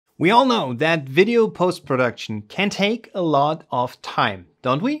We all know that video post-production can take a lot of time,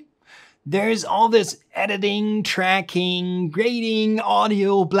 don't we? There's all this editing, tracking, grading,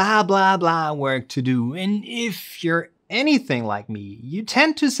 audio, blah, blah, blah work to do. And if you're anything like me, you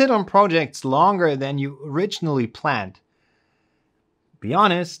tend to sit on projects longer than you originally planned. Be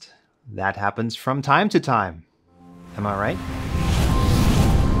honest, that happens from time to time. Am I right?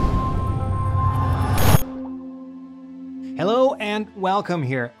 Hello and welcome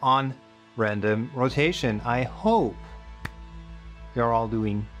here on Random Rotation. I hope you're all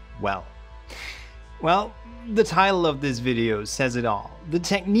doing well. Well, the title of this video says it all. The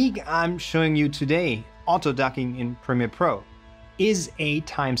technique I'm showing you today, auto ducking in Premiere Pro, is a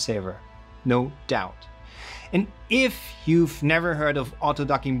time saver, no doubt. And if you've never heard of auto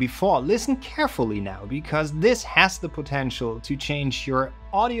ducking before, listen carefully now, because this has the potential to change your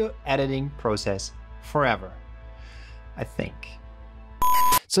audio editing process forever, I think.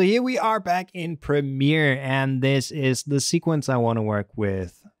 So here we are back in Premiere, and this is the sequence I want to work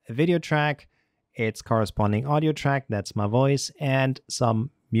with. A video track, its corresponding audio track, that's my voice, and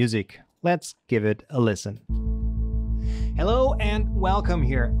some music. Let's give it a listen. Hello and welcome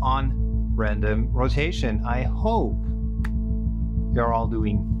here on Random Rotation. I hope you're all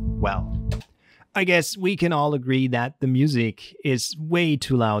doing well. I guess we can all agree that the music is way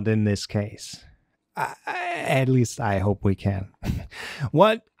too loud in this case. At least I hope we can.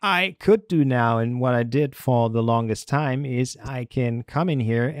 What I could do now, and what I did for the longest time, is I can come in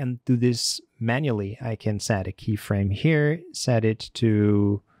here and do this manually. I can set a keyframe here, set it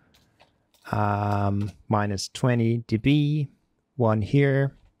to minus 20 dB, one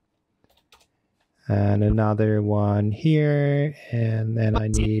here, and another one here, and then I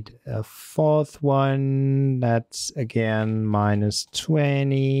need a fourth one that's again minus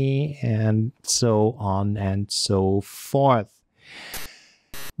 20, and so on and so forth.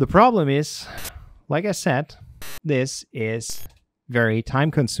 The problem is, like I said, this is very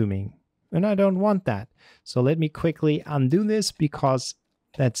time consuming, and I don't want that. So let me quickly undo this, because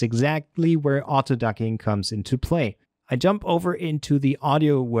that's exactly where auto ducking comes into play. I jump over into the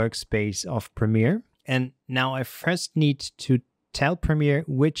audio workspace of Premiere, and now I first need to tell Premiere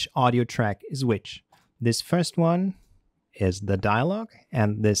which audio track is which. This first one is the dialogue,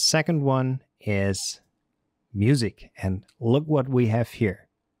 and this second one is music. And look what we have here,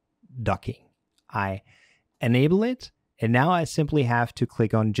 ducking. I enable it, and now I simply have to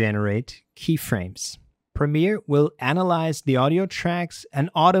click on Generate Keyframes. Premiere will analyze the audio tracks and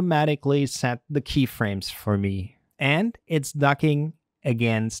automatically set the keyframes for me. And it's ducking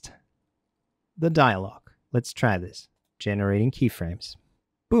against the dialogue. Let's try this. Generating keyframes.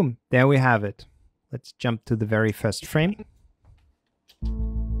 Boom, there we have it. Let's jump to the very first frame.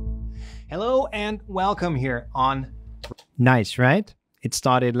 Hello and welcome here on... Nice, right? It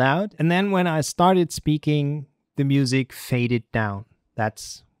started loud, and then when I started speaking, the music faded down.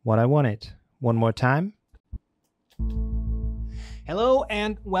 That's what I wanted. One more time. Hello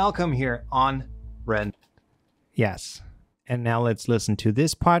and welcome here on Random. Yes. And now let's listen to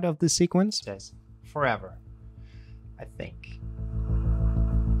this part of the sequence. It says forever, I think.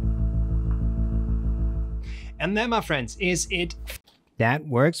 And then, my friends, is it... That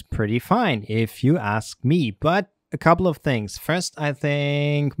works pretty fine if you ask me, but a couple of things. First, I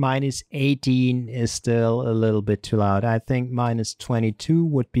think minus 18 is still a little bit too loud. I think minus 22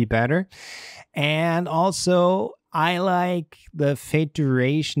 would be better. And also, I like the fade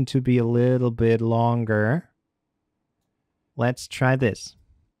duration to be a little bit longer. Let's try this.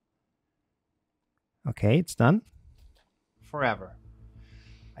 Okay, it's done. Forever,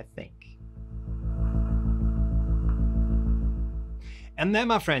 I think. And then,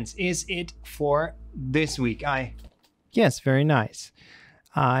 my friends, is it for this week. Yes, very nice.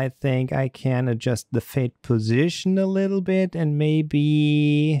 I think I can adjust the fade position a little bit and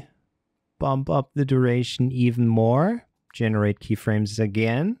maybe bump up the duration even more. Generate keyframes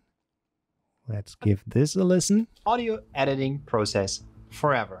again. Let's give this a listen. Audio editing process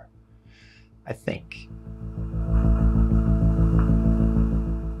forever, I think.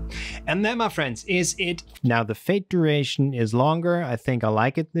 And then, my friends, is it... Now the fade duration is longer. I think I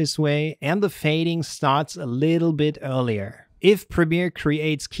like it this way. And the fading starts a little bit earlier. If Premiere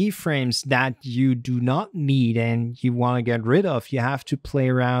creates keyframes that you do not need and you want to get rid of, you have to play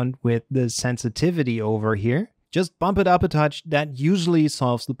around with the sensitivity over here. Just bump it up a touch. That usually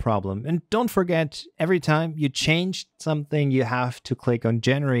solves the problem. And don't forget, every time you change something, you have to click on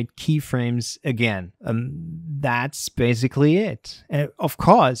Generate Keyframes again. That's basically it. And of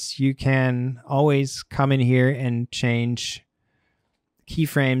course, you can always come in here and change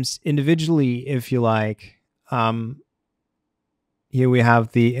keyframes individually if you like. here we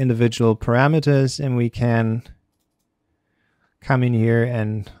have the individual parameters, and we can come in here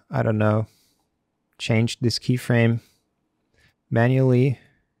and, I don't know, change this keyframe manually,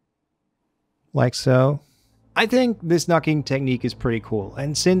 like so. I think this knocking technique is pretty cool,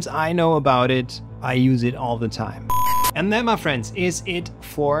 and since I know about it, I use it all the time. And that, my friends, is it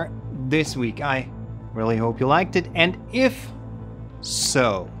for this week. I really hope you liked it, and if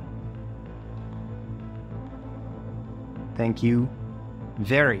so, thank you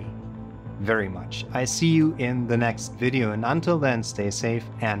very, very much. I see you in the next video, and until then, stay safe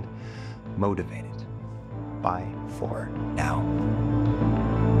and motivated. Bye for now.